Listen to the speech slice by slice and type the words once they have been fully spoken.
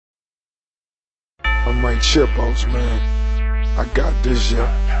I'm right here, boss man. I got this, yeah.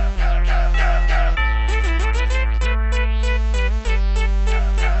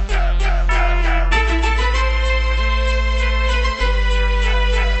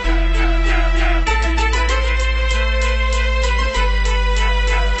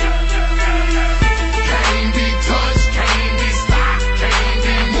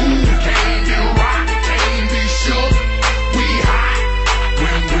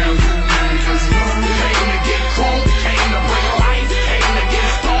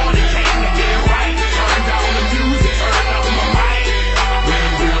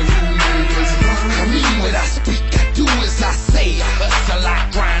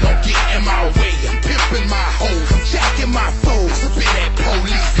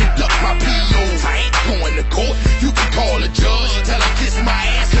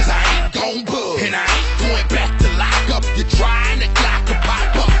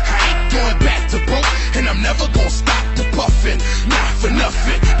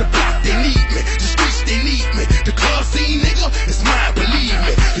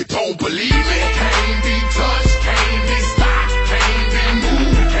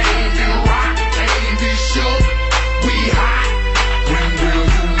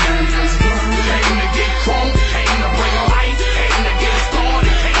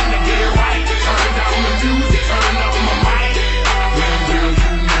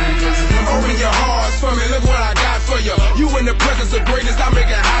 In the presence of greatness, I make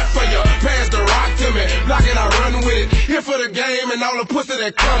it hot for you. Pass the rock to me, block it, I run with it. Here for the game and all the pussy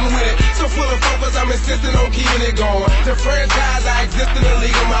that come with it. So full of focus, I'm insisting on keeping it going. The franchise, I exist in a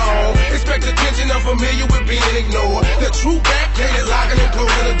league of my own. Expect attention, I'm familiar with being ignored. The true back gate is locking and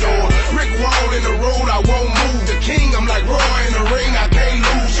closing the door. Brick wall in the road, I won't move. The king, I'm like Roy in the ring, I can't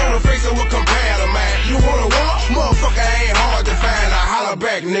lose. Show the face of what compare to man. You wanna walk? Motherfucker ain't hard to find. I holler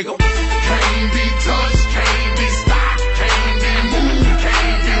back, nigga. Can't be touched, can't be stopped.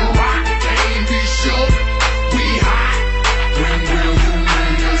 Can't be rock, can't be shook. We hot. When will you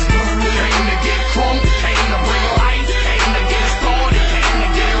niggas learn? Came to get crunk, came to bring light, came to get started, came to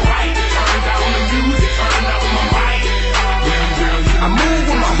get right. Turn down the music, turn up my mic. When will you I move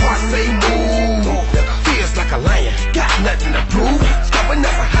when my heart say move. Feels like a lion, got nothing to prove. Stubborn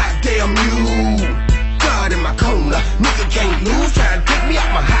as a hot damn mule. God in my corner, nigga can't lose. Try to take me out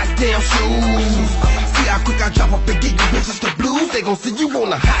my hot damn shoes. See how quick I drop up and get you bitches the blues. They gon' see you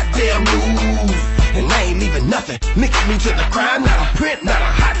on a hot damn news. And I ain't leaving nothing. Linking me to the crime, not a print, not a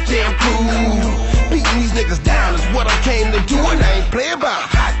hot damn clue. Beating these niggas down is what I came to do. And I ain't playing by a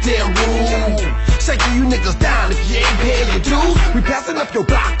hot damn rule. Shaking you niggas down if you ain't paying your dues. We passing up your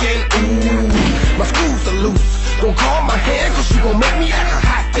block and ooh. My screws are loose. Don't call my hand cause you gon' make me act a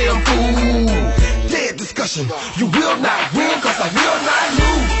hot damn fool. Dead discussion, you will not win cause I will not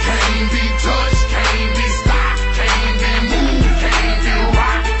lose. Can't be touched, can't be stopped, can't be moved, can't be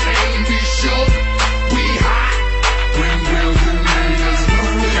rock, can't be shook. We hot. When will you niggas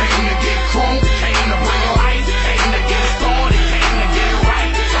learn? Came to get crunk, came to bring light, came to get started, came to get right.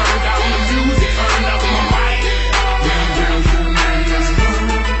 Turn down the music, turn up my mic. When will you niggas learn?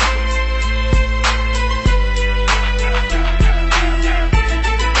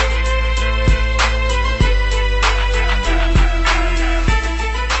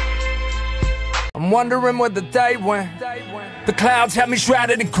 I'm wondering where the day went. The clouds have me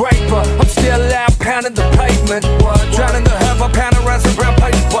shrouded in grape, but I'm still out pounding the pavement. Drowning the herb, I pound around some brown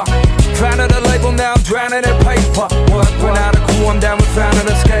paper. Founded a label, now I'm drowning in paper. Went out of cool, I'm down with found an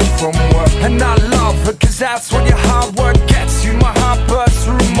escape from work. And I love it, cause that's what your hard work gets you. My heart bursts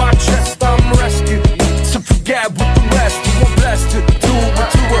through my chest, I'm rescued. So forget with the rest, you are blessed to do it to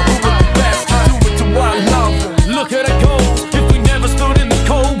a who with the best. To do it to what I love. Look at it go. If we never stood in the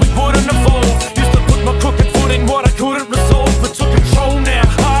cold, we wouldn't have fold. My crooked foot in what I couldn't resolve, but took control now.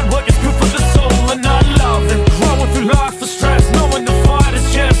 Hard work is good for the soul, and I love it. Growing through life for stress, knowing the fight is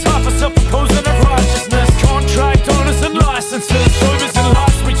just half a self-imposing of righteousness. Contract owners and licenses, service and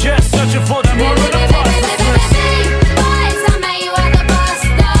lives, we just searching for that more of the pricelessness. Boys, I met you at the bus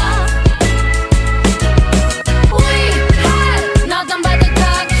stop. We had nothing but the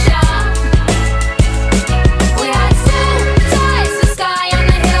drug shop. We had suit ties, the sky on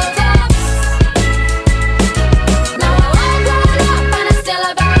the hilltops.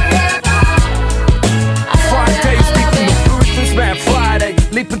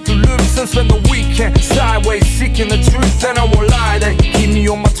 Leaping through loops and spend the weekend sideways, seeking the truth, and I won't lie. They keep me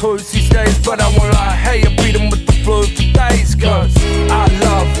on my toes these days, but I won't lie. Hey, I beat them with the flow for days, cause I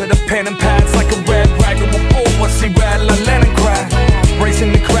love it. A pen and pads like a red rag on a ball. I see red like Leningrad.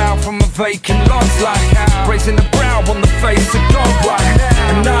 Raising the crowd from a vacant lot's like raising the brow on the face of God right.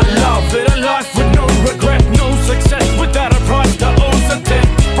 And I love it, a life with no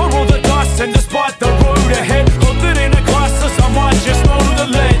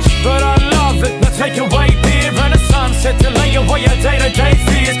day-to-day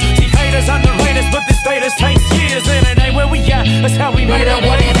fears. See haters underrate us, but this status takes years. And it ain't where we at, that's how we made our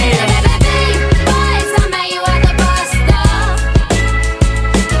way here. Boys, I met you at the bus stop.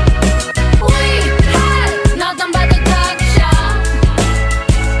 We had nothing but the drug shop.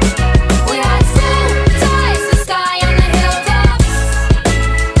 We had suit ties, the sky on the hilltops.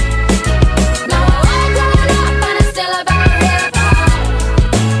 Now we're all grown up and it's still about hip-hop.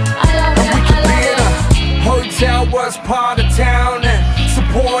 I love it, I love it. Hotel was part of town, and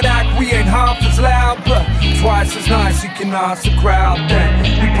support act, we ain't half as loud, but twice as nice, you can ask the crowd. Then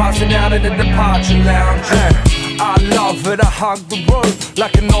we passing out in the departure lounge, and I love it, I hug the road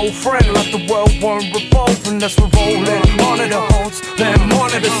like an old friend, like the world won't revolve unless we're rolling. Monitor holds, then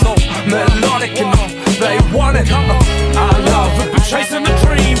monitor so melodic and all they want it. I love it, but chasing the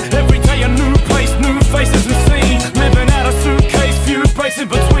dream. Every day a new place, new faces and scenes. Living out a suitcase, few breaks in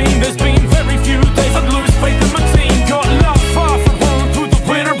between. There's been very few days I'd lose faith in my team. Got love far from home through the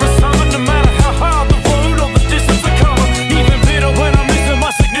winter or summer. No matter how hard the road or the distance I cover. Even bitter when I'm missing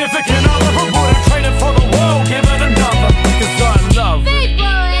my significant other. I wouldn't trade it for the world, give it another. Cause I love it. Big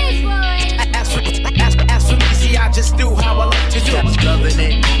boys. As for me, see, I just do how I like to do. Loving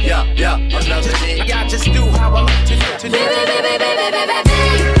it, yeah, I'm loving it. Yeah, I just do how I like to do. Big boys,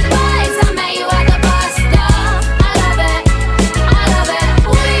 I met you at the bus stop. I love it, I love it.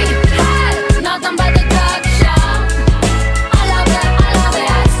 We had nothing but the drug shop. I love it, I love it.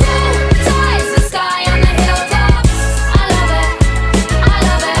 Had suit ties, the sky on the hilltops. I love it, I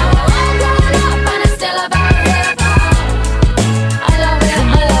love it. Now we're all grown up and it's still about hip-hop. I love it, I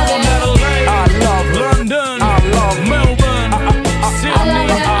love it. I love London, I love Melbourne, Sydney, I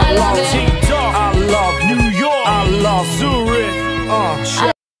love it. TikTok, I love New York, I love Zurich.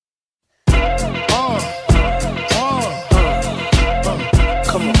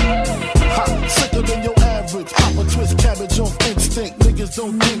 Come on. Ha, sicker than your average. Papa twist cabbage off instinct. Niggas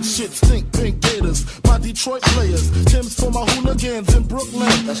don't think shit, stink pink gators. My Detroit players. Tim's for my hooligans in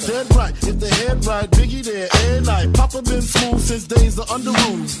Brooklyn. That's dead right. If the head right, Biggie there every night. Papa been smooth since days of under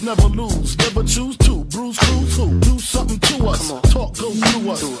rules. Never lose, never choose to. Bruise, cruise who? Do something to us. Talk, go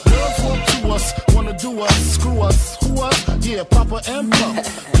through us. Girls want to us, wanna do us, screw us. Who us? Yeah, Papa and Pup.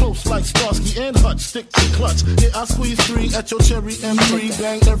 Close like Starsky and Hutch. Stick to clutch. Yeah, I squeeze 3 at your cherry M3.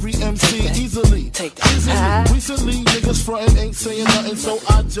 Bang every MC easily. Easily. Recently, niggas frontin' ain't saying nothing, so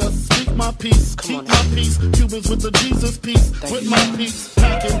I just speak my peace. Keep my peace. Cubans with the Jesus peace. With my peace.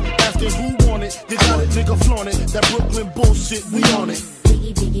 Packing, asking who want it. They got it, nigga flaunt it. That Brooklyn bullshit, we on it.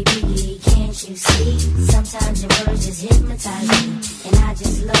 Biggie, biggie, biggie, can't you see? Sometimes your words just hypnotize me. And I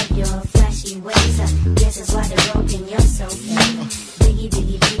just love your flashy ways. I guess that's why they're broken, you're so fake. Biggie,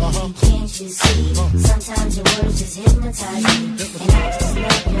 biggie, biggie, can't you see? Sometimes your words just hypnotize me. And I just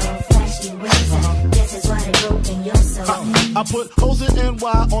love your flashy ways. I guess that's why they're broken, you're so fake. I put hoes in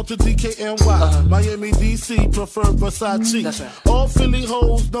NY onto DKNY. Miami, DC, prefer Versace. That's right. All Philly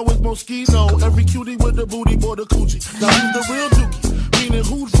hoes know it's Moschino. Every cutie with the booty, boy, the coochie. Now who's the real dookie? Meaning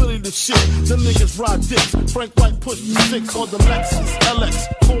who's really the shit? Them niggas ride dicks. Frank White push the 6 on the Lexus LX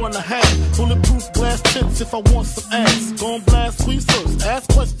 4.5. Bulletproof glass tips if I want some ass. Gon' blast squeeze first, ask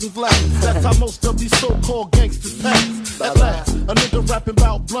questions last. That's how most of these so-called gangsters pass. At last, a nigga rapping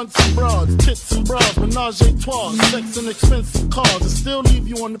about blunts and broads, tits and bras, menage a trois, sex and expensive cars, and still leave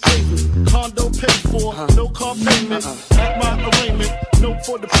you on the pavement. Condo paid for, no car payment. At my arraignment, no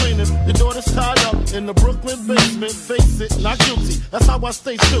for the plaintiff. Your daughter's tied up in the Brooklyn basement. Face it, not guilty. That's how I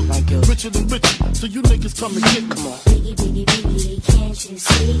stay true. Richer than richer, so you niggas come and get me. Biggie, biggie, biggie, can't you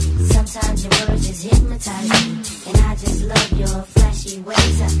see? Sometimes your words just hypnotize me. And I just love your flashy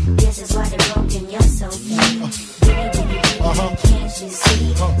ways. I guess that's why they're broken, you're so fake. Biggie, biggie, biggie, can't you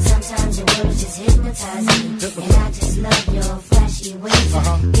see? Sometimes your words just hypnotize me. And I just love your flashy ways. I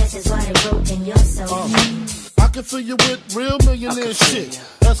guess that's why they're broken, you're so fake. I can fill you with real millionaire shit.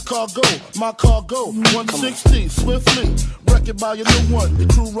 That's cargo, my cargo. 160, swiftly. Wreck it by your new one. Your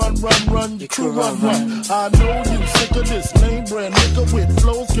crew run, your crew run. I know you sick of this name brand nigga with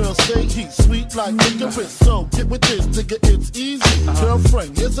flows. Girl, say he's sweet like licorice. So get with this, nigga, it's easy.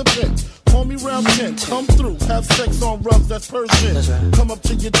 Girlfriend, here's a bitch. Call me round 10, come through, have sex on rugs, that's Persian. Right. Come up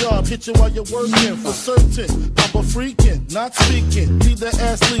to your job, hit you while you're working, for certain. Papa freaking, not speaking, leave that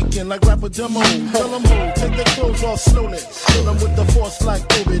ass leaking like rapper demo. Tell them who, take their clothes off slowly. Kill them with the force like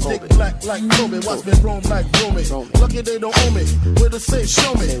Kobe, dick black like Kobe, watch me roam like Romy. Lucky they don't own me, where to say,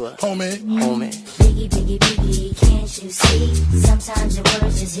 show me, homie. Biggie, biggie, biggie, can't you see? Sometimes your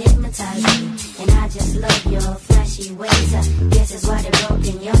words just hypnotize me. And I just love your flashy ways. I guess that's why they're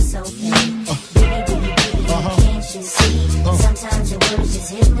broken, you're so fake. Biggie, biggie, biggie, can't you see? Sometimes your words just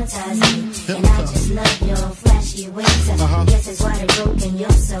hypnotize me. And I just love your flashy flashy ways. Guess that's why they're broken, you're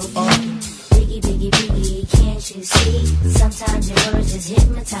so mean. Biggie, biggie, biggie, can't you see? Sometimes your words just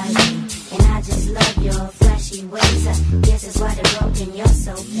hypnotize me, and I just love your flashy ways. Guess that's why they're broken, you're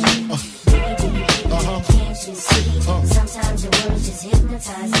so mean. Biggie, biggie, biggie, can't you see? Sometimes your words just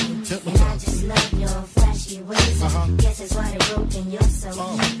hypnotize me, and I just love your flashy ways. Guess that's why they're broken, you're so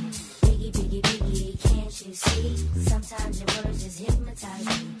mean. Biggie, biggie, biggie, can't you see? Sometimes your words just hypnotize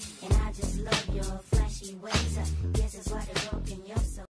me, and I just love your flashy ways. Guess that's why they're broken.